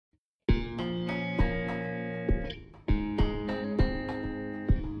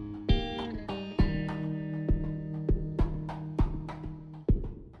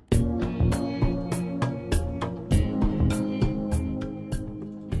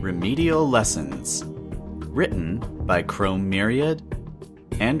Remedial Lessons. Written by Chrome Myriad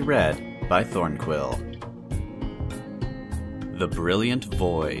and read by Thornquill. The Brilliant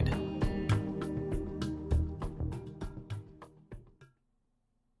Void.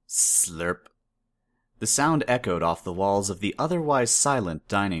 Slurp. The sound echoed off the walls of the otherwise silent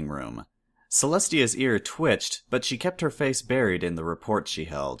dining room. Celestia's ear twitched, but she kept her face buried in the report she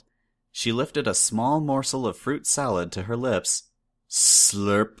held. She lifted a small morsel of fruit salad to her lips.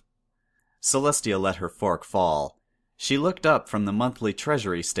 Slurp. Celestia let her fork fall. She looked up from the monthly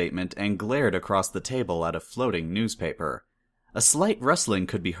treasury statement and glared across the table at a floating newspaper. A slight rustling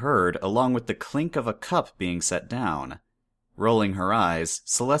could be heard, along with the clink of a cup being set down. Rolling her eyes,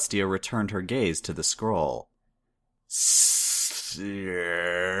 Celestia returned her gaze to the scroll. Slurp.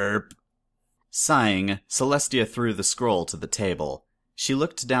 Sighing, Celestia threw the scroll to the table. She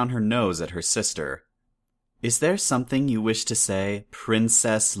looked down her nose at her sister. "Is there something you wish to say,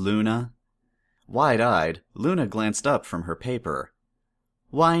 Princess Luna?" Wide-eyed, Luna glanced up from her paper.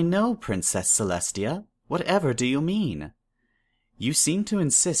 "Why no, Princess Celestia. Whatever do you mean?" "You seem to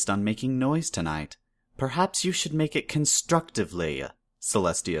insist on making noise tonight. Perhaps you should make it constructively,"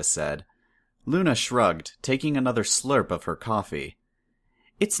 Celestia said. Luna shrugged, taking another slurp of her coffee.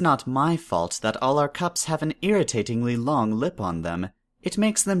 "It's not my fault that all our cups have an irritatingly long lip on them. It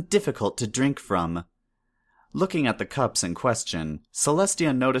makes them difficult to drink from." Looking at the cups in question,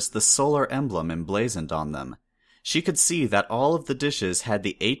 Celestia noticed the solar emblem emblazoned on them. She could see that all of the dishes had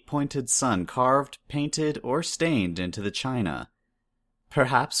the 8-pointed sun carved, painted, or stained into the china.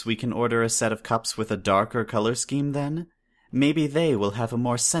 "Perhaps we can order a set of cups with a darker color scheme then? Maybe they will have a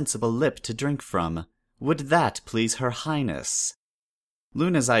more sensible lip to drink from. Would that please Her Highness?"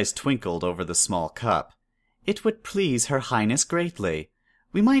 Luna's eyes twinkled over the small cup. "It would please Her Highness greatly.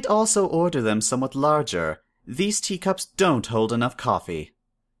 We might also order them somewhat larger. These teacups don't hold enough coffee."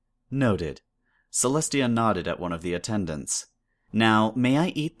 "Noted." Celestia nodded at one of the attendants. "Now, may I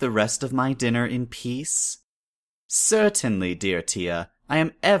eat the rest of my dinner in peace?" "Certainly, dear Tia. I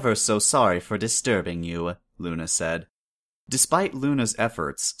am ever so sorry for disturbing you," Luna said. Despite Luna's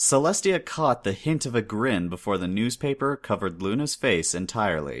efforts, Celestia caught the hint of a grin before the newspaper covered Luna's face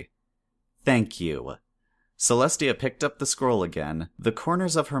entirely. "Thank you." Celestia picked up the scroll again, the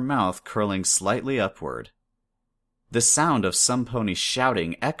corners of her mouth curling slightly upward. The sound of some pony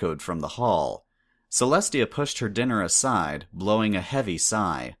shouting echoed from the hall. Celestia pushed her dinner aside, blowing a heavy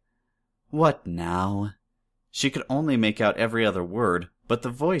sigh. "What now?" She could only make out every other word, but the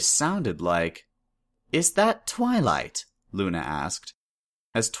voice sounded like... "Is that Twilight?" Luna asked.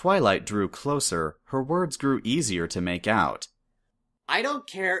 As Twilight drew closer, her words grew easier to make out. "I don't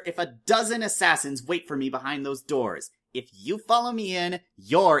care if a dozen assassins wait for me behind those doors. If you follow me in,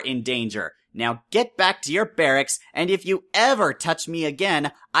 you're in danger. Now get back to your barracks, and if you ever touch me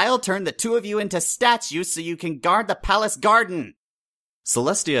again, I'll turn the two of you into statues so you can guard the palace garden."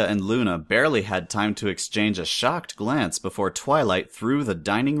 Celestia and Luna barely had time to exchange a shocked glance before Twilight threw the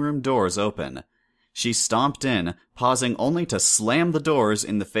dining room doors open. She stomped in, pausing only to slam the doors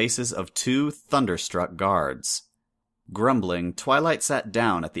in the faces of two thunderstruck guards. Grumbling, Twilight sat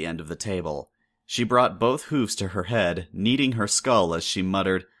down at the end of the table. She brought both hoofs to her head, kneading her skull as she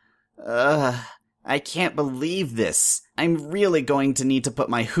muttered, I can't believe this. I'm really going to need to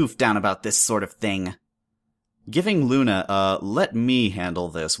put my hoof down about this sort of thing." Giving Luna a "let me handle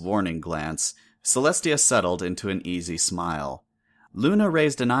this" warning glance, Celestia settled into an easy smile. Luna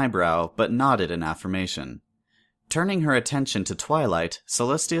raised an eyebrow, but nodded in affirmation. Turning her attention to Twilight,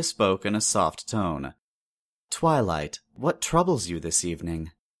 Celestia spoke in a soft tone. "Twilight, what troubles you this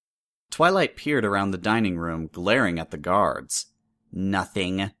evening?" Twilight peered around the dining room, glaring at the guards.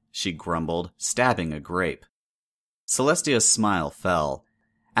 "Nothing," she grumbled, stabbing a grape. Celestia's smile fell.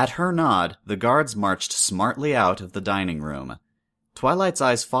 At her nod, the guards marched smartly out of the dining room. Twilight's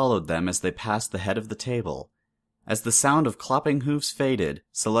eyes followed them as they passed the head of the table. As the sound of clopping hoofs faded,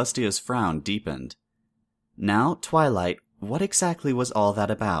 Celestia's frown deepened. "Now, Twilight, what exactly was all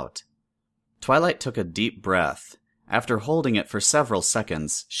that about?" Twilight took a deep breath. After holding it for several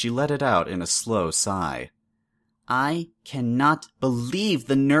seconds, she let it out in a slow sigh. "I cannot believe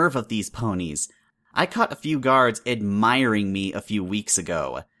the nerve of these ponies. I caught a few guards admiring me a few weeks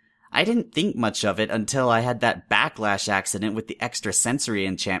ago. I didn't think much of it until I had that backlash accident with the extrasensory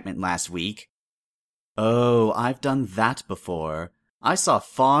enchantment last week." "Oh, I've done that before. I saw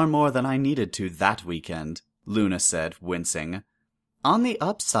far more than I needed to that weekend," Luna said, wincing. "On the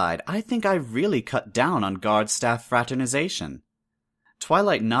upside, I think I really cut down on guard staff fraternization."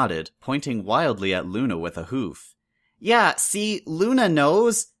 Twilight nodded, pointing wildly at Luna with a hoof. "Yeah, see, Luna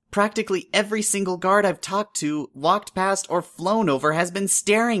knows. Practically every single guard I've talked to, walked past, or flown over has been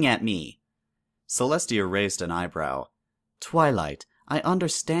staring at me. Celestia raised an eyebrow. Twilight, I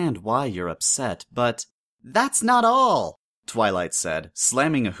understand why you're upset, but... That's not all, Twilight said,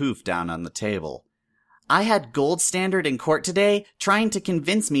 slamming a hoof down on the table. I had Gold Standard in court today, trying to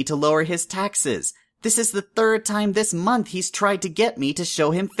convince me to lower his taxes. This is the third time this month he's tried to get me to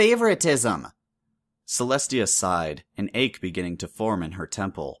show him favoritism. Celestia sighed, an ache beginning to form in her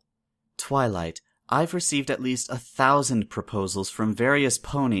temple. Twilight, I've received at least 1,000 proposals from various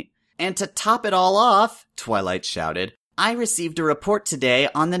pony... And to top it all off, Twilight shouted, I received a report today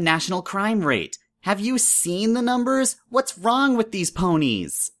on the national crime rate. Have you seen the numbers? What's wrong with these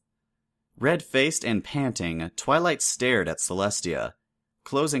ponies? Red-faced and panting, Twilight stared at Celestia.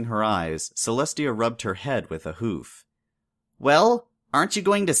 Closing her eyes, Celestia rubbed her head with a hoof. Well, aren't you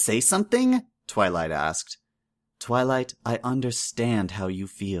going to say something? Twilight asked. Twilight, I understand how you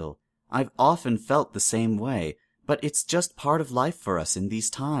feel. I've often felt the same way, but it's just part of life for us in these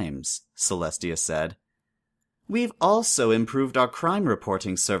times, Celestia said. We've also improved our crime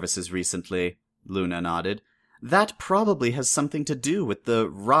reporting services recently, Luna nodded. That probably has something to do with the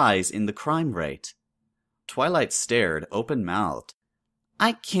rise in the crime rate. Twilight stared, open-mouthed.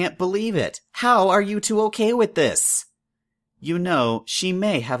 I can't believe it. How are you two okay with this? You know, she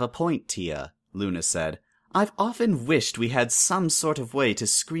may have a point, Tia, Luna said. I've often wished we had some sort of way to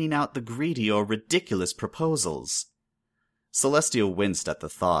screen out the greedy or ridiculous proposals. Celestia winced at the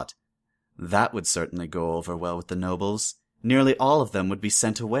thought. That would certainly go over well with the nobles. Nearly all of them would be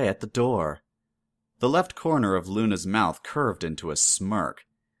sent away at the door. The left corner of Luna's mouth curved into a smirk.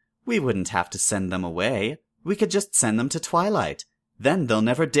 We wouldn't have to send them away. We could just send them to Twilight. Then they'll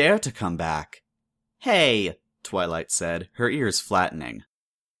never dare to come back. Hey, Twilight said, her ears flattening.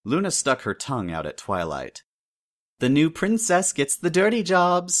 Luna stuck her tongue out at Twilight. The new princess gets the dirty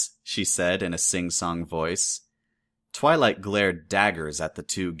jobs, she said in a sing-song voice. Twilight glared daggers at the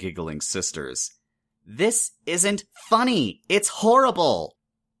two giggling sisters. This isn't funny. It's horrible.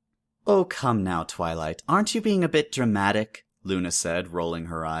 Oh, come now, Twilight. Aren't you being a bit dramatic? Luna said, rolling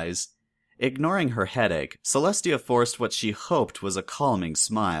her eyes. Ignoring her headache, Celestia forced what she hoped was a calming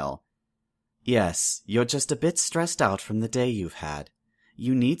smile. Yes, you're just a bit stressed out from the day you've had.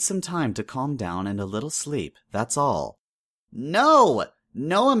 You need some time to calm down and a little sleep, that's all. No!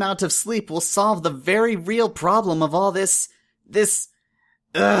 No amount of sleep will solve the very real problem of all this...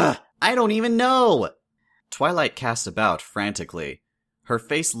 I don't even know! Twilight cast about frantically. Her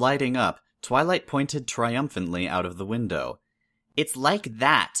face lighting up, Twilight pointed triumphantly out of the window. It's like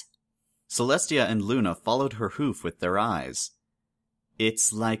that. Celestia and Luna followed her hoof with their eyes.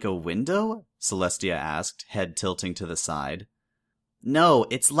 It's like a window? Celestia asked, head tilting to the side. No,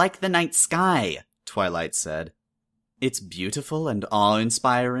 it's like the night sky, Twilight said. It's beautiful and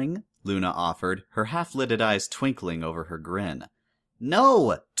awe-inspiring, Luna offered, her half-lidded eyes twinkling over her grin.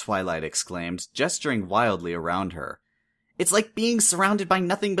 No, Twilight exclaimed, gesturing wildly around her. It's like being surrounded by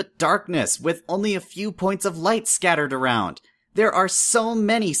nothing but darkness, with only a few points of light scattered around. There are so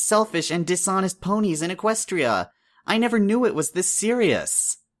many selfish and dishonest ponies in Equestria. I never knew it was this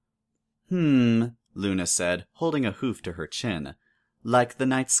serious. Luna said, holding a hoof to her chin. Like the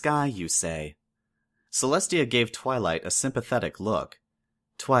night sky, you say. Celestia gave Twilight a sympathetic look.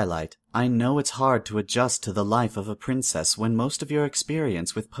 Twilight, I know it's hard to adjust to the life of a princess when most of your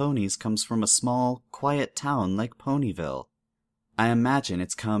experience with ponies comes from a small, quiet town like Ponyville. I imagine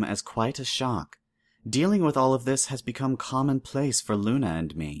it's come as quite a shock. Dealing with all of this has become commonplace for Luna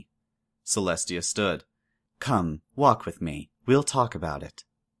and me. Celestia stood. Come, walk with me. We'll talk about it.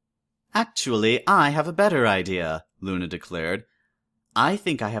 Actually, I have a better idea, Luna declared. I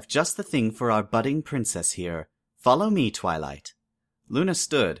think I have just the thing for our budding princess here. Follow me, Twilight. Luna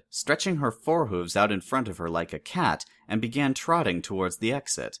stood, stretching her forehooves out in front of her like a cat, and began trotting towards the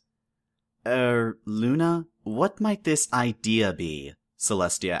exit. Luna, what might this idea be?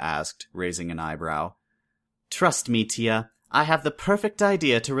 Celestia asked, raising an eyebrow. Trust me, Tia, I have the perfect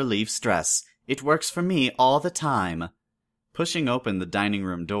idea to relieve stress. It works for me all the time. Pushing open the dining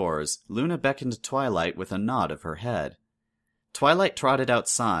room doors, Luna beckoned Twilight with a nod of her head. Twilight trotted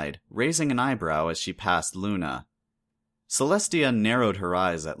outside, raising an eyebrow as she passed Luna. Celestia narrowed her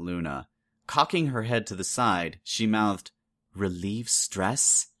eyes at Luna. Cocking her head to the side, she mouthed, "Relieve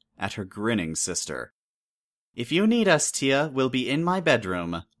stress?" at her grinning sister. "If you need us, Tia, we'll be in my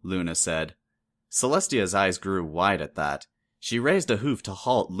bedroom," Luna said. Celestia's eyes grew wide at that. She raised a hoof to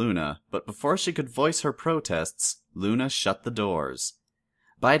halt Luna, but before she could voice her protests, Luna shut the doors.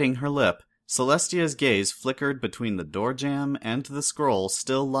 Biting her lip, Celestia's gaze flickered between the door jamb and the scroll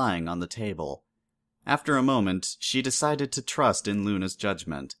still lying on the table. After a moment, she decided to trust in Luna's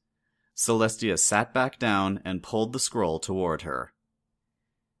judgment. Celestia sat back down and pulled the scroll toward her.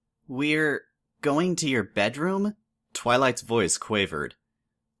 "We're going to your bedroom?" Twilight's voice quavered.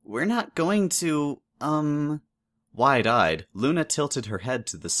 "We're not going to, Wide-eyed, Luna tilted her head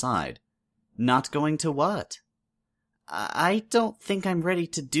to the side. Not going to what? I don't think I'm ready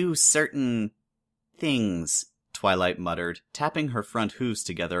to do certain things," Twilight muttered, tapping her front hooves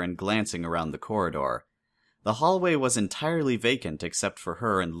together and glancing around the corridor. The hallway was entirely vacant except for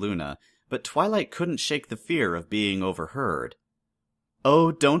her and Luna, but Twilight couldn't shake the fear of being overheard.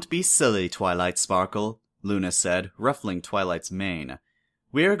 "Oh, don't be silly, Twilight Sparkle," Luna said, ruffling Twilight's mane.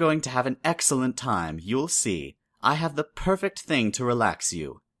 "We're going to have an excellent time, you'll see. I have the perfect thing to relax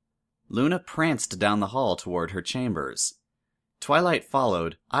you." Luna pranced down the hall toward her chambers. Twilight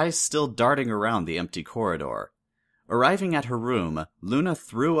followed, eyes still darting around the empty corridor. Arriving at her room, Luna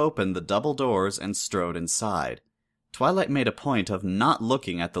threw open the double doors and strode inside. Twilight made a point of not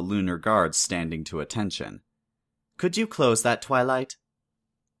looking at the lunar guards standing to attention. "Could you close that, Twilight?"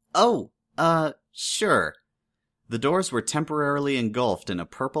 "Oh, sure." The doors were temporarily engulfed in a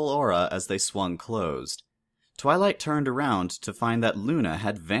purple aura as they swung closed. Twilight turned around to find that Luna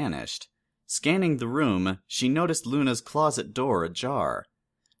had vanished. Scanning the room, she noticed Luna's closet door ajar.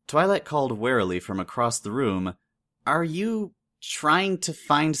 Twilight called warily from across the room, "Are you trying to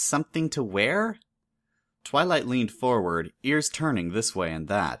find something to wear?" Twilight leaned forward, ears turning this way and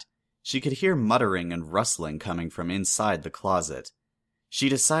that. She could hear muttering and rustling coming from inside the closet. She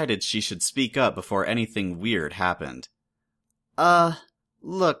decided she should speak up before anything weird happened.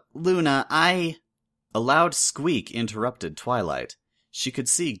 Look, Luna, A loud squeak interrupted Twilight. She could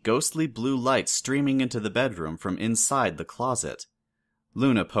see ghostly blue light streaming into the bedroom from inside the closet.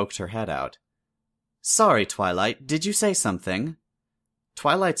 Luna poked her head out. "Sorry, Twilight, did you say something?"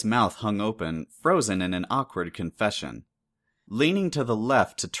 Twilight's mouth hung open, frozen in an awkward confession. Leaning to the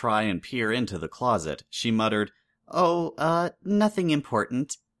left to try and peer into the closet, she muttered, "Oh, nothing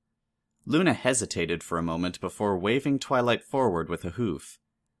important." Luna hesitated for a moment before waving Twilight forward with a hoof.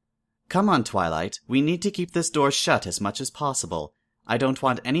 "Come on, Twilight. We need to keep this door shut as much as possible. I don't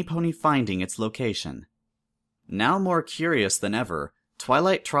want any pony finding its location." Now more curious than ever,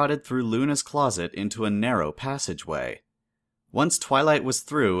 Twilight trotted through Luna's closet into a narrow passageway. Once Twilight was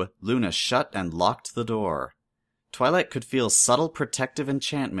through, Luna shut and locked the door. Twilight could feel subtle protective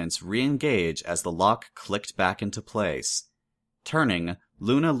enchantments re-engage as the lock clicked back into place. Turning,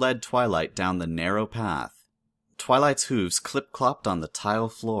 Luna led Twilight down the narrow path. Twilight's hooves clip-clopped on the tile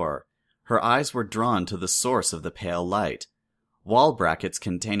floor. Her eyes were drawn to the source of the pale light. Wall brackets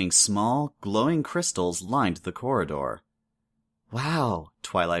containing small, glowing crystals lined the corridor. "Wow,"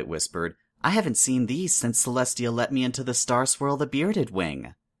 Twilight whispered. "I haven't seen these since Celestia let me into the Star Swirl the Bearded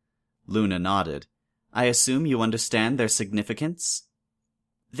Wing." Luna nodded. "I assume you understand their significance?"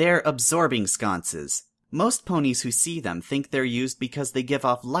 "They're absorbing sconces. Most ponies who see them think they're used because they give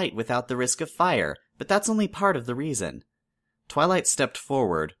off light without the risk of fire, but that's only part of the reason." Twilight stepped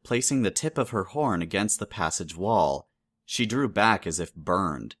forward, placing the tip of her horn against the passage wall. She drew back as if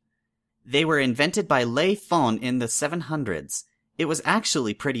burned. "They were invented by Lei Fon in the 700s. It was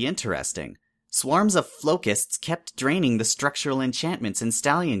actually pretty interesting. Swarms of Flokists kept draining the structural enchantments in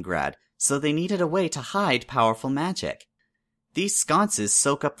Stalingrad, so they needed a way to hide powerful magic. These sconces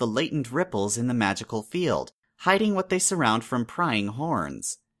soak up the latent ripples in the magical field, hiding what they surround from prying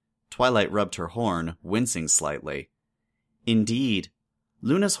horns." Twilight rubbed her horn, wincing slightly. "Indeed."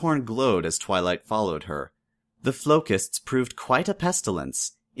 Luna's horn glowed as Twilight followed her. "The Flokists proved quite a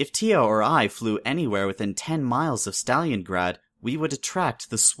pestilence. If Tia or I flew anywhere within 10 miles of Stalingrad, we would attract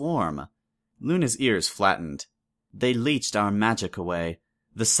the swarm." Luna's ears flattened. "They leached our magic away.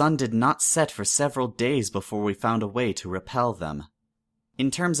 The sun did not set for several days before we found a way to repel them." "In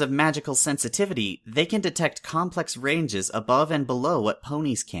terms of magical sensitivity, they can detect complex ranges above and below what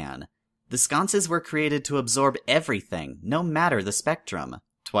ponies can. The sconces were created to absorb everything, no matter the spectrum,"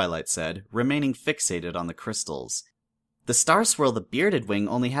 Twilight said, remaining fixated on the crystals. "The Star Swirl the Bearded Wing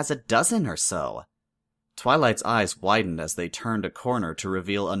only has a dozen or so." Twilight's eyes widened as they turned a corner to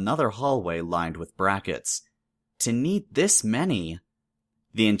reveal another hallway lined with brackets. "To need this many..."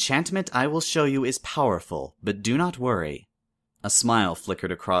 "The enchantment I will show you is powerful, but do not worry." A smile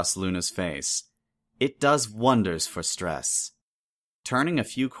flickered across Luna's face. "It does wonders for stress." Turning a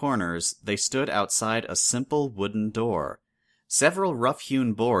few corners, they stood outside a simple wooden door. Several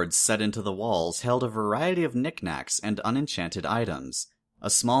rough-hewn boards set into the walls held a variety of knickknacks and unenchanted items. A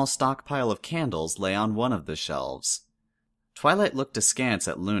small stockpile of candles lay on one of the shelves. Twilight looked askance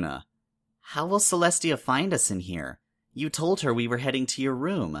at Luna. "How will Celestia find us in here? You told her we were heading to your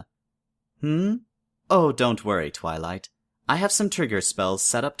room." "Oh, don't worry, Twilight. I have some trigger spells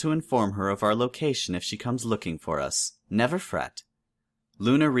set up to inform her of our location if she comes looking for us. Never fret.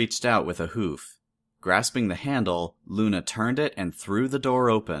 Luna reached out with a hoof. Grasping the handle, Luna turned it and threw the door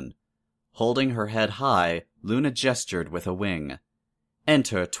open. Holding her head high, Luna gestured with a wing.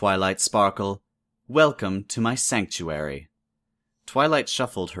 Enter, Twilight Sparkle. Welcome to my sanctuary. Twilight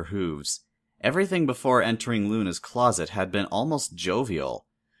shuffled her hooves. Everything before entering Luna's closet had been almost jovial.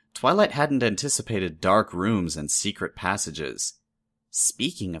 Twilight hadn't anticipated dark rooms and secret passages.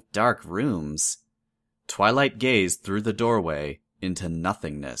 Speaking of dark rooms... Twilight gazed through the doorway into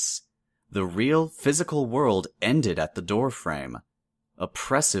nothingness. The real, physical world ended at the doorframe.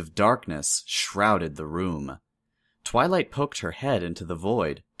 Oppressive darkness shrouded the room. Twilight poked her head into the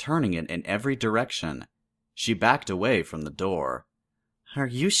void, turning it in every direction. She backed away from the door. "Are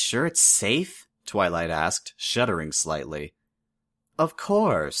you sure it's safe?" Twilight asked, shuddering slightly. "Of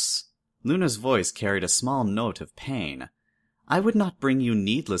course." Luna's voice carried a small note of pain. "I would not bring you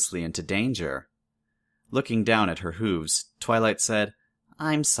needlessly into danger." Looking down at her hooves, Twilight said,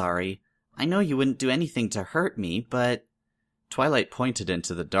 "I'm sorry. I know you wouldn't do anything to hurt me, but..." Twilight pointed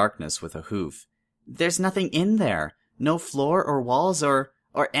into the darkness with a hoof. "There's nothing in there. No floor or walls or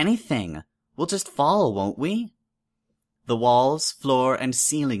anything. We'll just fall, won't we?" "The walls, floor, and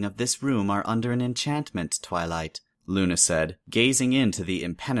ceiling of this room are under an enchantment, Twilight," Luna said, gazing into the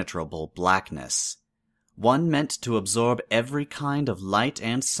impenetrable blackness. "One meant to absorb every kind of light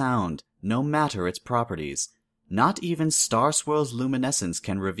and sound, no matter its properties. Not even Star Swirl's luminescence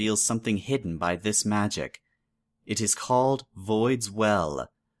can reveal something hidden by this magic. It is called Void's Well.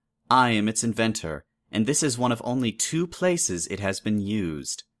 I am its inventor, and this is one of only 2 places it has been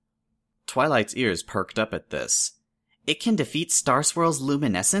used." Twilight's ears perked up at this. "It can defeat Star Swirl's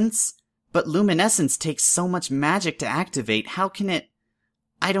luminescence? But luminescence takes so much magic to activate, how can it...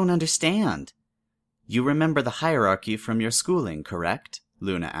 I don't understand." "You remember the hierarchy from your schooling, correct?"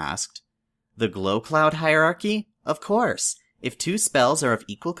 Luna asked. "The Glow Cloud hierarchy? Of course. If 2 spells are of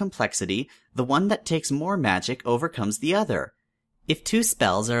equal complexity, the one that takes more magic overcomes the other. If 2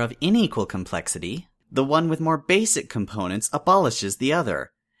 spells are of unequal complexity, the one with more basic components abolishes the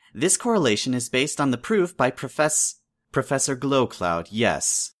other. This correlation is based on the proof by Professor Glowcloud,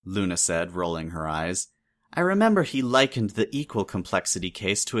 yes," Luna said, rolling her eyes. "I remember he likened the equal complexity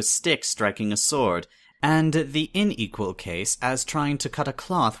case to a stick striking a sword, and the unequal case as trying to cut a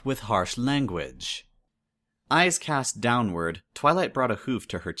cloth with harsh language." Eyes cast downward, Twilight brought a hoof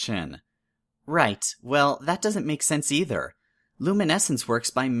to her chin. "Right, well, that doesn't make sense either. Luminescence works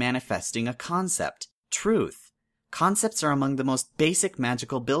by manifesting a concept, truth. Concepts are among the most basic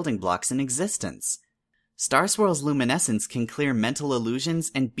magical building blocks in existence. Star Swirl's luminescence can clear mental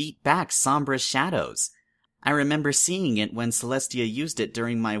illusions and beat back somber shadows. I remember seeing it when Celestia used it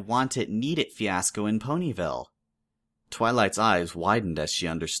during my want it need it fiasco in Ponyville." Twilight's eyes widened as she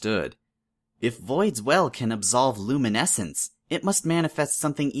understood. If Void's Well can absolve luminescence, it must manifest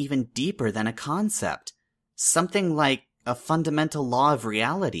something even deeper than a concept. Something like a fundamental law of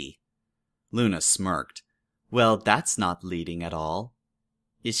reality. Luna smirked. "Well, that's not leading at all."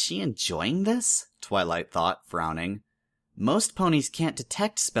 "Is she enjoying this?" Twilight thought, frowning. "Most ponies can't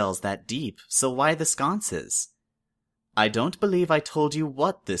detect spells that deep, so why the sconces?" "I don't believe I told you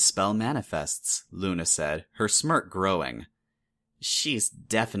what this spell manifests," Luna said, her smirk growing. "She's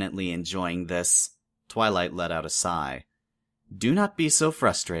definitely enjoying this." Twilight let out a sigh. "Do not be so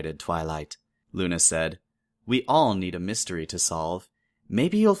frustrated, Twilight," Luna said. "We all need a mystery to solve.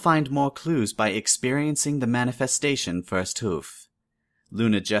 Maybe you'll find more clues by experiencing the manifestation first hoof."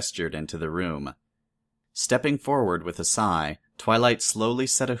 Luna gestured into the room. Stepping forward with a sigh, Twilight slowly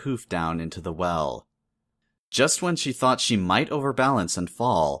set a hoof down into the well. Just when she thought she might overbalance and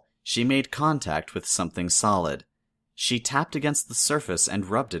fall, she made contact with something solid. She tapped against the surface and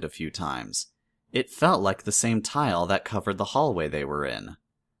rubbed it a few times. It felt like the same tile that covered the hallway they were in.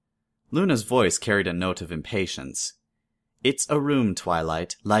 Luna's voice carried a note of impatience. "It's a room,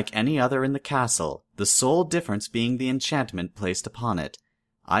 Twilight, like any other in the castle, the sole difference being the enchantment placed upon it.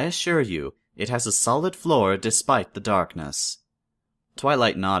 I assure you, it has a solid floor despite the darkness."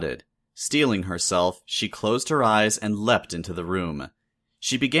 Twilight nodded. Steeling herself, she closed her eyes and leapt into the room.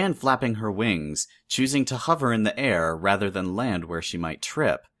 She began flapping her wings, choosing to hover in the air rather than land where she might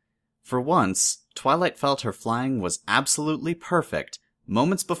trip. For once, Twilight felt her flying was absolutely perfect.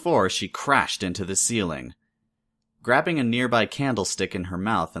 Moments before, she crashed into the ceiling. Grabbing a nearby candlestick in her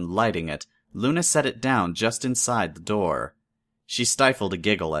mouth and lighting it, Luna set it down just inside the door. She stifled a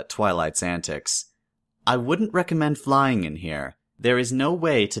giggle at Twilight's antics. "I wouldn't recommend flying in here. There is no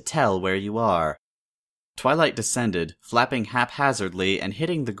way to tell where you are." Twilight descended, flapping haphazardly and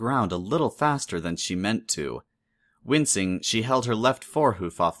hitting the ground a little faster than she meant to. Wincing, she held her left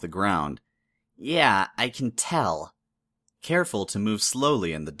forehoof off the ground. Yeah, I can tell. Careful to move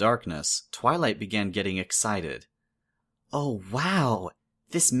slowly in the darkness, Twilight began getting excited. Oh, wow!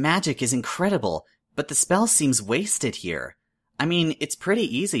 This magic is incredible, but the spell seems wasted here. I mean, it's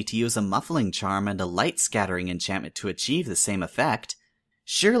pretty easy to use a muffling charm and a light scattering enchantment to achieve the same effect.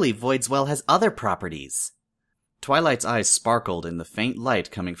 Surely Voidswell has other properties. Twilight's eyes sparkled in the faint light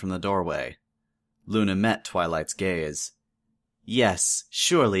coming from the doorway. Luna met Twilight's gaze. Yes,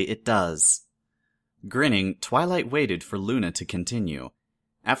 surely it does. Grinning, Twilight waited for Luna to continue.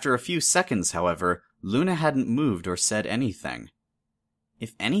 After a few seconds, however, Luna hadn't moved or said anything.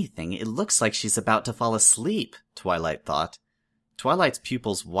 If anything, it looks like she's about to fall asleep, Twilight thought. Twilight's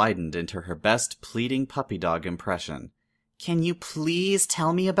pupils widened into her best pleading puppy dog impression. Can you please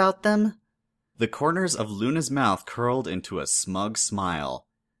tell me about them? The corners of Luna's mouth curled into a smug smile.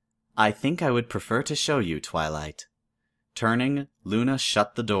 I think I would prefer to show you, Twilight. Turning, Luna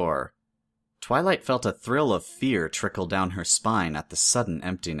shut the door. Twilight felt a thrill of fear trickle down her spine at the sudden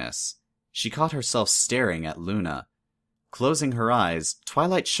emptiness. She caught herself staring at Luna. Closing her eyes,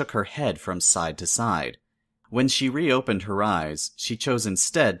 Twilight shook her head from side to side. When she reopened her eyes, she chose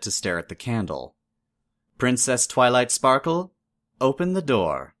instead to stare at the candle. Princess Twilight Sparkle, open the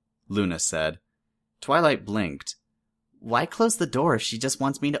door, Luna said. Twilight blinked. Why close the door if she just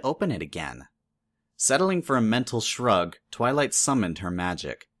wants me to open it again? Settling for a mental shrug, Twilight summoned her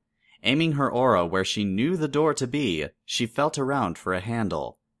magic. Aiming her aura where she knew the door to be, she felt around for a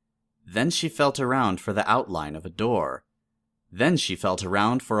handle. Then she felt around for the outline of a door. Then she felt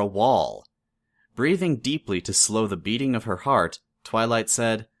around for a wall. Breathing deeply to slow the beating of her heart, Twilight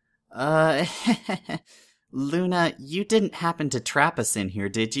said, Luna, you didn't happen to trap us in here,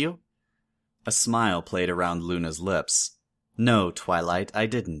 did you? A smile played around Luna's lips. No, Twilight, I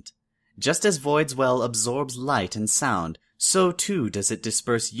didn't. Just as Voidswell absorbs light and sound, so too does it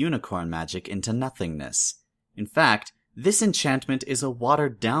disperse unicorn magic into nothingness. In fact, this enchantment is a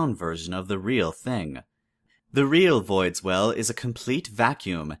watered-down version of the real thing. The real Voidswell is a complete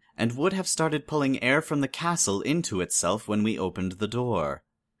vacuum, and would have started pulling air from the castle into itself when we opened the door.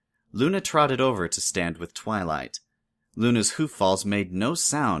 Luna trotted over to stand with Twilight. Luna's hoofballs made no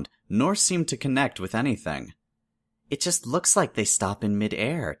sound, nor seemed to connect with anything. It just looks like they stop in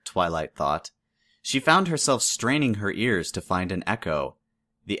mid-air, Twilight thought. She found herself straining her ears to find an echo.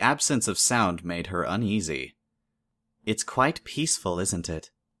 The absence of sound made her uneasy. It's quite peaceful, isn't it?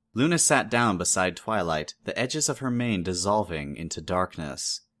 Luna sat down beside Twilight, the edges of her mane dissolving into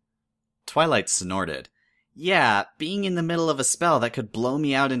darkness. Twilight snorted. Yeah, being in the middle of a spell that could blow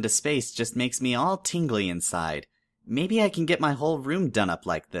me out into space just makes me all tingly inside. Maybe I can get my whole room done up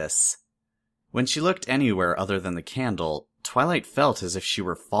like this. When she looked anywhere other than the candle, Twilight felt as if she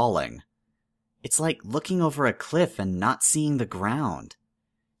were falling. It's like looking over a cliff and not seeing the ground.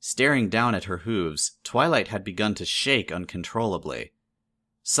 Staring down at her hooves, Twilight had begun to shake uncontrollably.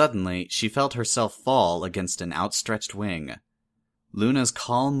 Suddenly, she felt herself fall against an outstretched wing. Luna's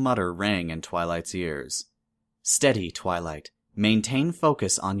calm mutter rang in Twilight's ears. Steady, Twilight. Maintain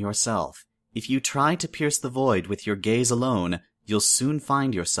focus on yourself. If you try to pierce the void with your gaze alone, you'll soon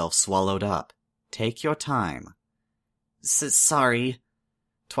find yourself swallowed up. Take your time. Sorry.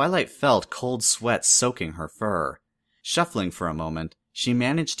 Twilight felt cold sweat soaking her fur. Shuffling for a moment, she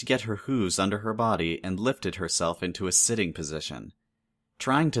managed to get her hooves under her body and lifted herself into a sitting position.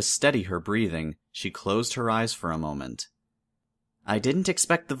 Trying to steady her breathing, she closed her eyes for a moment. I didn't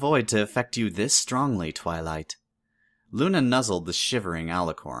expect the void to affect you this strongly, Twilight. Luna nuzzled the shivering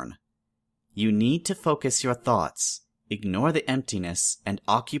alicorn. You need to focus your thoughts, ignore the emptiness, and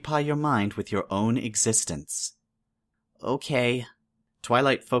occupy your mind with your own existence. Okay.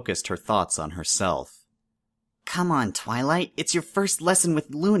 Twilight focused her thoughts on herself. Come on, Twilight, it's your first lesson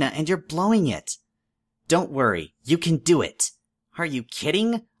with Luna and you're blowing it. Don't worry, you can do it. Are you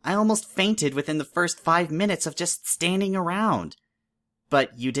kidding? I almost fainted within the first 5 minutes of just standing around.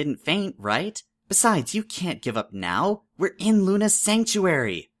 But you didn't faint, right? Besides, you can't give up now. We're in Luna's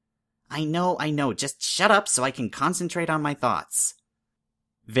sanctuary. I know, just shut up so I can concentrate on my thoughts.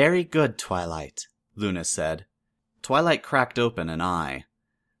 Very good, Twilight, Luna said. Twilight cracked open an eye.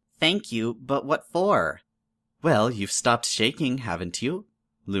 Thank you, but what for? Well, you've stopped shaking, haven't you?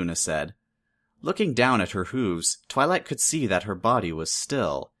 Luna said. Looking down at her hooves, Twilight could see that her body was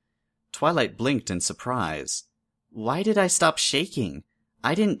still. Twilight blinked in surprise. Why did I stop shaking?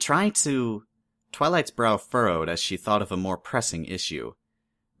 I didn't try to... Twilight's brow furrowed as she thought of a more pressing issue.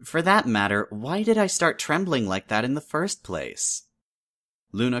 For that matter, why did I start trembling like that in the first place?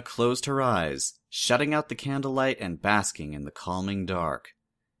 Luna closed her eyes, shutting out the candlelight and basking in the calming dark.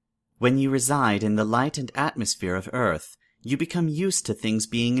 When you reside in the light and atmosphere of Earth, you become used to things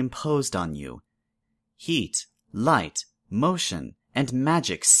being imposed on you. Heat, light, motion, and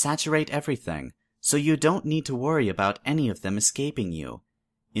magic saturate everything, so you don't need to worry about any of them escaping you.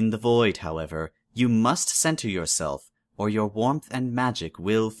 In the void, however, you must center yourself, or your warmth and magic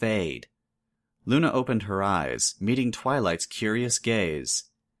will fade. Luna opened her eyes, meeting Twilight's curious gaze.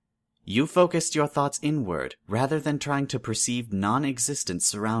 You focused your thoughts inward, rather than trying to perceive non-existent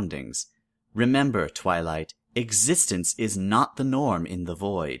surroundings. Remember, Twilight, existence is not the norm in the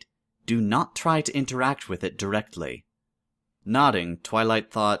void. Do not try to interact with it directly. Nodding,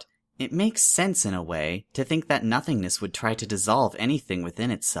 Twilight thought, it makes sense in a way to think that nothingness would try to dissolve anything within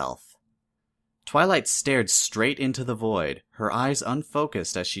itself. Twilight stared straight into the void, her eyes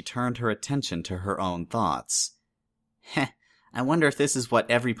unfocused as she turned her attention to her own thoughts. Heh, I wonder if this is what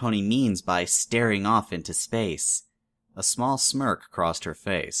every pony means by staring off into space. A small smirk crossed her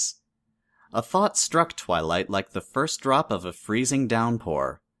face. A thought struck Twilight like the first drop of a freezing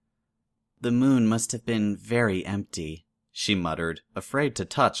downpour. The moon must have been very empty, she muttered, afraid to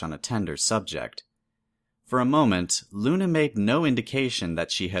touch on a tender subject. For a moment, Luna made no indication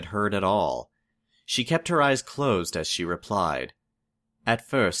that she had heard at all. She kept her eyes closed as she replied. At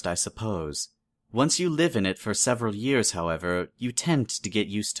first, I suppose. Once you live in it for several years, however, you tend to get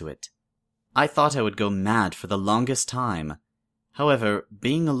used to it. I thought I would go mad for the longest time. However,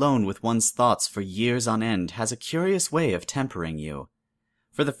 being alone with one's thoughts for years on end has a curious way of tempering you.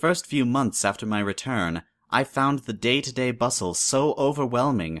 For the first few months after my return, I found the day-to-day bustle so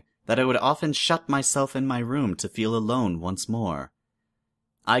overwhelming that I would often shut myself in my room to feel alone once more.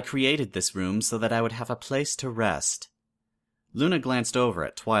 I created this room so that I would have a place to rest. Luna glanced over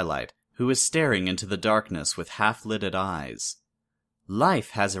at Twilight, who was staring into the darkness with half-lidded eyes.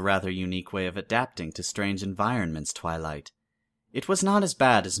 Life has a rather unique way of adapting to strange environments, Twilight. It was not as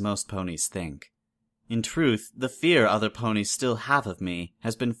bad as most ponies think. In truth, the fear other ponies still have of me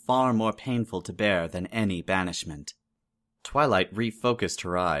has been far more painful to bear than any banishment. Twilight refocused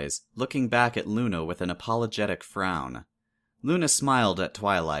her eyes, looking back at Luna with an apologetic frown. Luna smiled at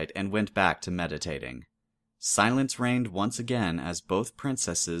Twilight and went back to meditating. Silence reigned once again as both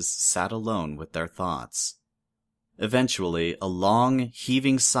princesses sat alone with their thoughts. Eventually, a long,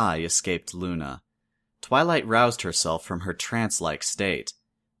 heaving sigh escaped Luna. Twilight roused herself from her trance-like state.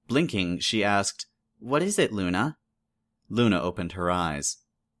 Blinking, she asked, "What is it, Luna?" Luna opened her eyes.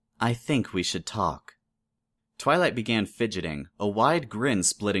 "I think we should talk." Twilight began fidgeting, a wide grin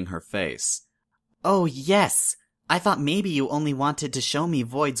splitting her face. "Oh, yes! I thought maybe you only wanted to show me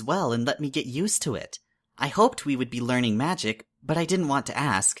Void's Well and let me get used to it. I hoped we would be learning magic, but I didn't want to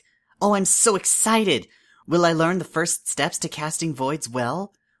ask. Oh, I'm so excited! Will I learn the first steps to casting Void's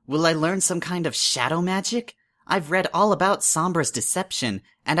Well? Will I learn some kind of shadow magic? I've read all about Sombra's deception,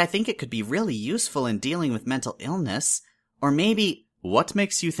 and I think it could be really useful in dealing with mental illness. Or maybe... "What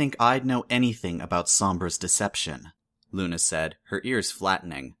makes you think I'd know anything about Sombra's deception?" Luna said, her ears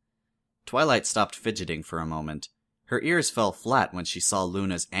flattening. Twilight stopped fidgeting for a moment. Her ears fell flat when she saw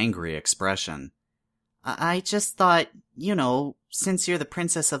Luna's angry expression. I just thought, since you're the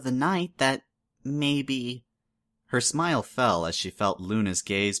princess of the night, that maybe... Her smile fell as she felt Luna's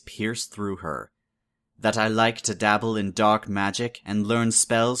gaze pierce through her. "That I like to dabble in dark magic and learn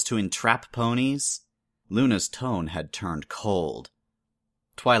spells to entrap ponies?" Luna's tone had turned cold.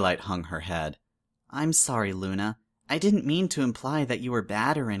 Twilight hung her head. "I'm sorry, Luna. I didn't mean to imply that you were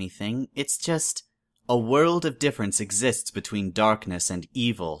bad or anything. It's just... "A world of difference exists between darkness and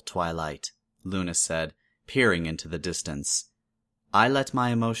evil, Twilight," Luna said, peering into the distance. "I let my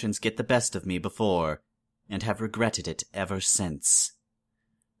emotions get the best of me before, and have regretted it ever since."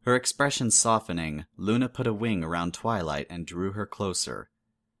 Her expression softening, Luna put a wing around Twilight and drew her closer.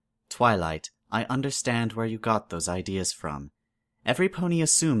 "Twilight, I understand where you got those ideas from. Every pony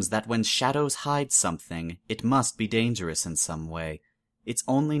assumes that when shadows hide something, it must be dangerous in some way. It's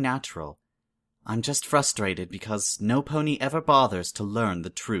only natural. I'm just frustrated because no pony ever bothers to learn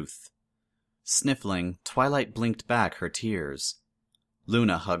the truth." Sniffling, Twilight blinked back her tears.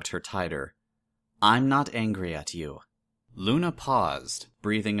 Luna hugged her tighter. "I'm not angry at you." Luna paused,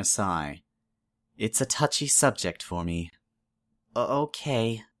 breathing a sigh. "It's a touchy subject for me."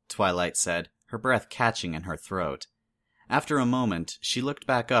 Okay, Twilight said, her breath catching in her throat. After a moment, she looked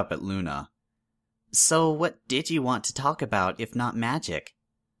back up at Luna. "So what did you want to talk about, if not magic?"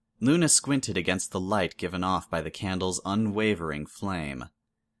 Luna squinted against the light given off by the candle's unwavering flame.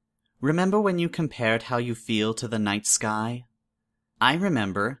 "Remember when you compared how you feel to the night sky?" "I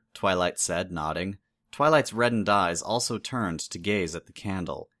remember," Twilight said, nodding. Twilight's reddened eyes also turned to gaze at the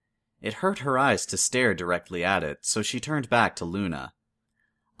candle. It hurt her eyes to stare directly at it, so she turned back to Luna.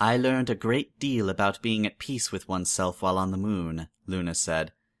 I learned a great deal about being at peace with oneself while on the moon, Luna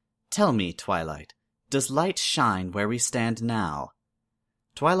said. Tell me, Twilight, does light shine where we stand now?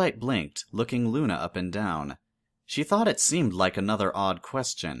 Twilight blinked, looking Luna up and down. She thought it seemed like another odd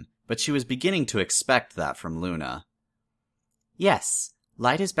question, but she was beginning to expect that from Luna. Yes,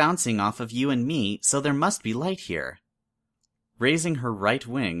 light is bouncing off of you and me, so there must be light here. Raising her right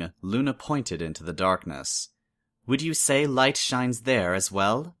wing, Luna pointed into the darkness. Would you say light shines there as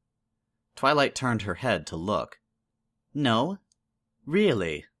well? Twilight turned her head to look. No.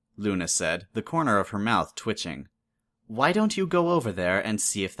 Really? Luna said, the corner of her mouth twitching. Why don't you go over there and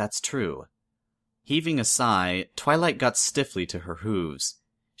see if that's true? Heaving a sigh, Twilight got stiffly to her hooves.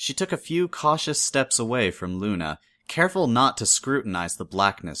 She took a few cautious steps away from Luna, careful not to scrutinize the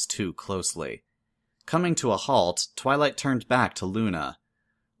blackness too closely. Coming to a halt, Twilight turned back to Luna.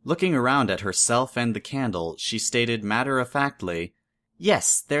 Looking around at herself and the candle, she stated matter-of-factly,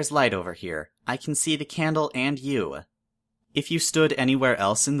 Yes, there's light over here. I can see the candle and you. If you stood anywhere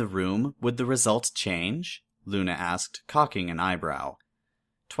else in the room, would the result change? Luna asked, cocking an eyebrow.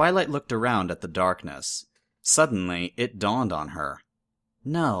 Twilight looked around at the darkness. Suddenly, it dawned on her.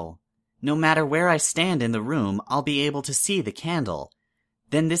 No. No matter where I stand in the room, I'll be able to see the candle.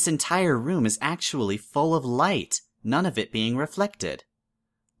 Then this entire room is actually full of light, none of it being reflected.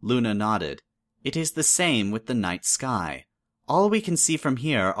 Luna nodded. It is the same with the night sky. All we can see from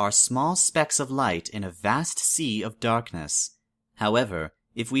here are small specks of light in a vast sea of darkness. However,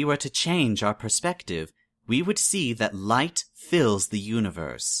 if we were to change our perspective, we would see that light fills the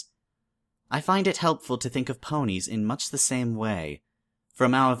universe. I find it helpful to think of ponies in much the same way.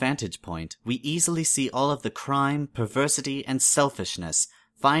 From our vantage point, we easily see all of the crime, perversity, and selfishness,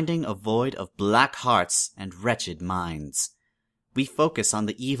 finding a void of black hearts and wretched minds. We focus on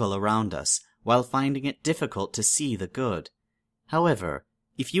the evil around us, while finding it difficult to see the good. However,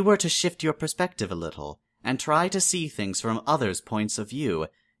 if you were to shift your perspective a little, and try to see things from others' points of view,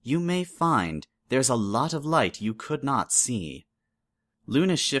 you may find there's a lot of light you could not see.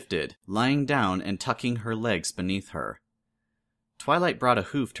 Luna shifted, lying down and tucking her legs beneath her. Twilight brought a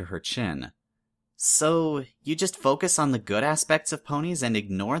hoof to her chin. So, you just focus on the good aspects of ponies and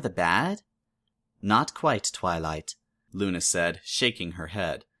ignore the bad? Not quite, Twilight, Luna said, shaking her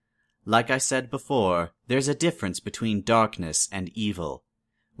head. Like I said before, there's a difference between darkness and evil.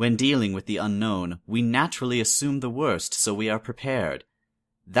 When dealing with the unknown, we naturally assume the worst so we are prepared.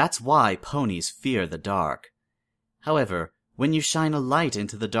 That's why ponies fear the dark. However, when you shine a light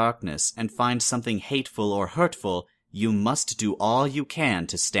into the darkness and find something hateful or hurtful, you must do all you can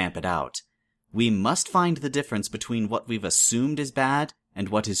to stamp it out. We must find the difference between what we've assumed is bad and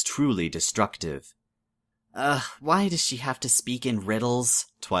what is truly destructive. Why does she have to speak in riddles?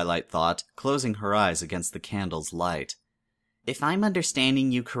 Twilight thought, closing her eyes against the candle's light. If I'm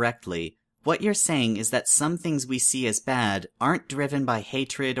understanding you correctly, what you're saying is that some things we see as bad aren't driven by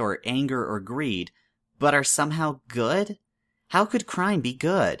hatred or anger or greed, but are somehow good? How could crime be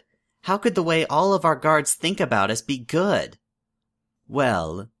good? How could the way all of our guards think about us be good?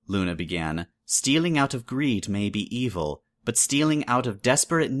 Well, Luna began, stealing out of greed may be evil, but stealing out of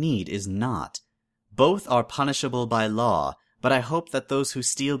desperate need is not. Both are punishable by law, but I hope that those who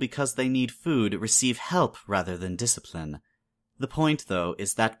steal because they need food receive help rather than discipline. The point, though,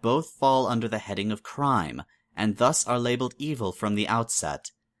 is that both fall under the heading of crime, and thus are labeled evil from the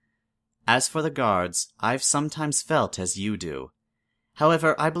outset. As for the guards, I've sometimes felt as you do.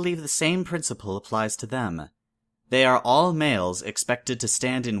 However, I believe the same principle applies to them. They are all males expected to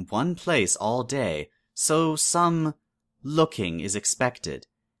stand in one place all day, so some looking is expected.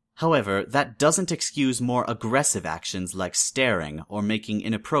 However, that doesn't excuse more aggressive actions like staring or making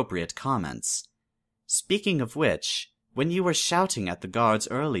inappropriate comments. Speaking of which, when you were shouting at the guards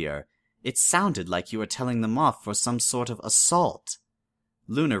earlier, it sounded like you were telling them off for some sort of assault.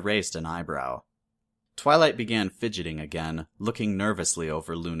 Luna raised an eyebrow. Twilight began fidgeting again, looking nervously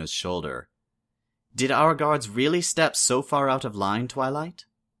over Luna's shoulder. Did our guards really step so far out of line, Twilight?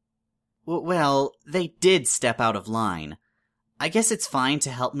 Well, they did step out of line. I guess it's fine to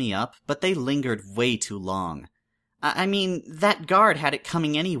help me up, but they lingered way too long. I mean, that guard had it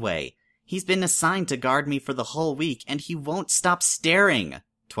coming anyway. He's been assigned to guard me for the whole week, and he won't stop staring,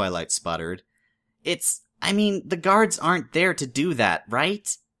 Twilight sputtered. The guards aren't there to do that,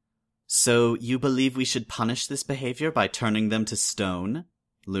 right? So, you believe we should punish this behavior by turning them to stone?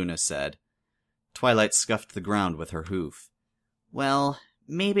 Luna said. Twilight scuffed the ground with her hoof. Well,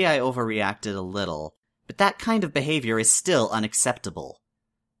 maybe I overreacted a little, but that kind of behavior is still unacceptable.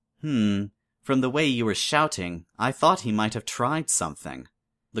 From the way you were shouting, I thought he might have tried something.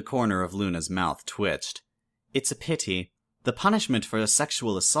 The corner of Luna's mouth twitched. It's a pity. The punishment for a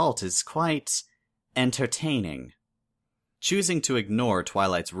sexual assault is quite entertaining. Choosing to ignore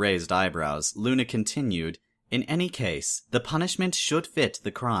Twilight's raised eyebrows, Luna continued, "In any case, the punishment should fit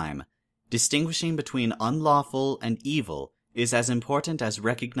the crime. Distinguishing between unlawful and evil is as important as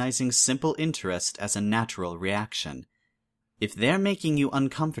recognizing simple interest as a natural reaction. If they're making you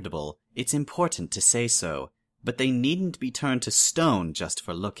uncomfortable, it's important to say so, but they needn't be turned to stone just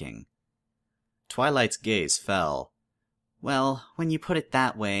for looking." Twilight's gaze fell. "Well, when you put it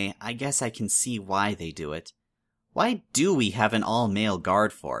that way, I guess I can see why they do it. Why do we have an all-male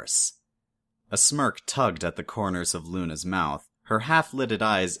guard force?" A smirk tugged at the corners of Luna's mouth, her half-lidded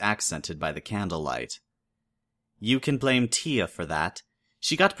eyes accented by the candlelight. "You can blame Tia for that.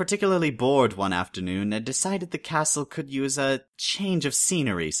 She got particularly bored one afternoon and decided the castle could use a change of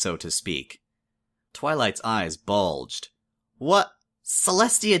scenery, so to speak." Twilight's eyes bulged. "What?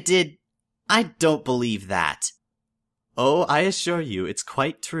 Celestia did? I don't believe that." "Oh, I assure you it's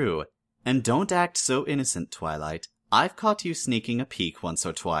quite true. And don't act so innocent, Twilight. I've caught you sneaking a peek once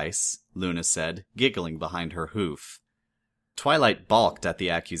or twice," Luna said, giggling behind her hoof. Twilight balked at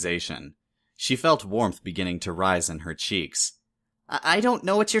the accusation. She felt warmth beginning to rise in her cheeks. I don't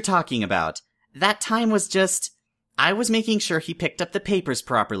know what you're talking about. That time was just... I was making sure he picked up the papers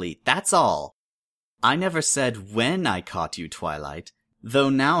properly, that's all." "I never said when I caught you, Twilight, though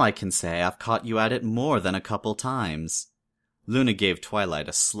now I can say I've caught you at it more than a couple times." Luna gave Twilight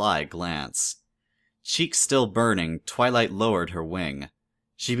a sly glance. Cheeks still burning, Twilight lowered her wing.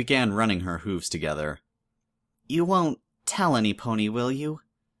 She began running her hooves together. "You won't tell any pony, will you?"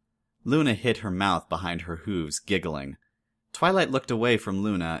 Luna hid her mouth behind her hooves, giggling. Twilight looked away from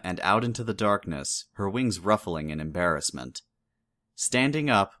Luna and out into the darkness, her wings ruffling in embarrassment. Standing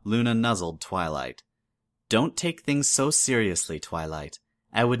up, Luna nuzzled Twilight. "Don't take things so seriously, Twilight.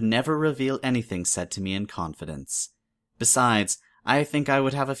 I would never reveal anything said to me in confidence. Besides, I think I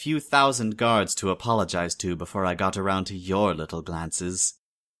would have a few thousand guards to apologize to before I got around to your little glances."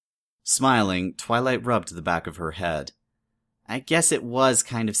 Smiling, Twilight rubbed the back of her head. "I guess it was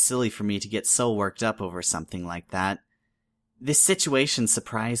kind of silly for me to get so worked up over something like that. This situation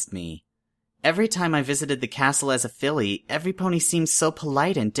surprised me. Every time I visited the castle as a filly, every pony seemed so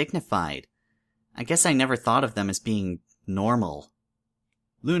polite and dignified. I guess I never thought of them as being normal."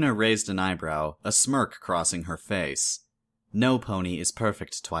 Luna raised an eyebrow, a smirk crossing her face. "No pony is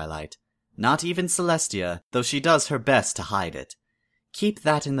perfect, Twilight. Not even Celestia, though she does her best to hide it. Keep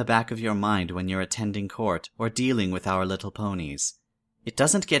that in the back of your mind when you're attending court or dealing with our little ponies. It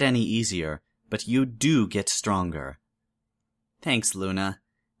doesn't get any easier, but you do get stronger." "Thanks, Luna.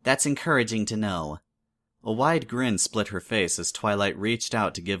 That's encouraging to know." A wide grin split her face as Twilight reached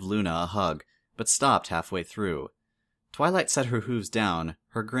out to give Luna a hug, but stopped halfway through. Twilight set her hooves down,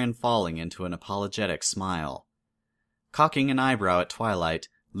 her grin falling into an apologetic smile. Cocking an eyebrow at Twilight,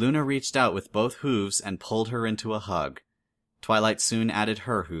 Luna reached out with both hooves and pulled her into a hug. Twilight soon added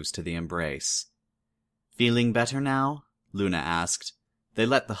her hooves to the embrace. "Feeling better now?" Luna asked. They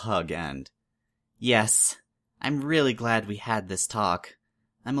let the hug end. "Yes. I'm really glad we had this talk.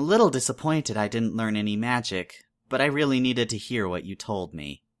 I'm a little disappointed I didn't learn any magic, but I really needed to hear what you told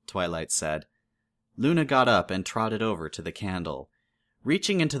me," Twilight said. Luna got up and trotted over to the candle.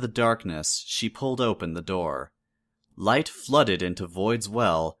 Reaching into the darkness, she pulled open the door. Light flooded into Void's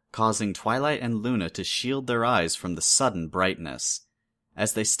well, causing Twilight and Luna to shield their eyes from the sudden brightness.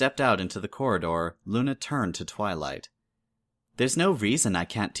 As they stepped out into the corridor, Luna turned to Twilight. "There's no reason I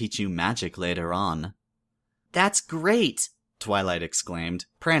can't teach you magic later on." "That's great!" Twilight exclaimed,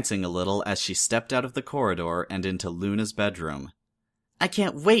 prancing a little as she stepped out of the corridor and into Luna's bedroom. "I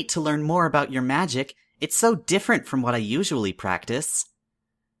can't wait to learn more about your magic. It's so different from what I usually practice."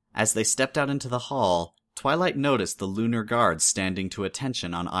 As they stepped out into the hall, Twilight noticed the lunar guards standing to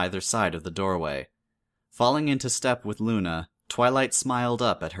attention on either side of the doorway. Falling into step with Luna, Twilight smiled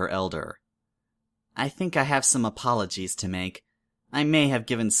up at her elder. "I think I have some apologies to make. I may have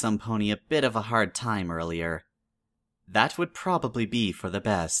given some pony a bit of a hard time earlier." "That would probably be for the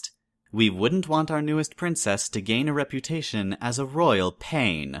best. We wouldn't want our newest princess to gain a reputation as a royal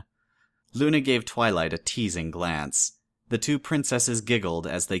pain." Luna gave Twilight a teasing glance. The two princesses giggled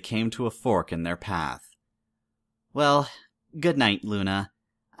as they came to a fork in their path. "Well, good night, Luna.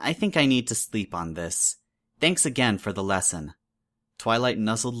 I think I need to sleep on this. Thanks again for the lesson." Twilight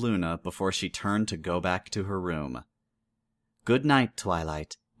nuzzled Luna before she turned to go back to her room. "Good night,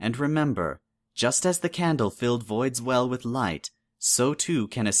 Twilight, and remember, just as the candle filled Void's well with light, so too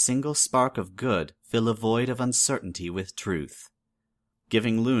can a single spark of good fill a void of uncertainty with truth."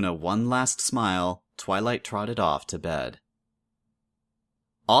 Giving Luna one last smile, Twilight trotted off to bed.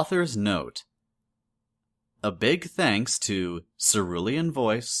 Author's note: A big thanks to Cerulean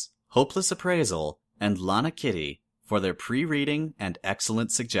Voice, Hopeless Appraisal, and Lana Kitty for their pre-reading and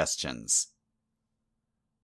excellent suggestions.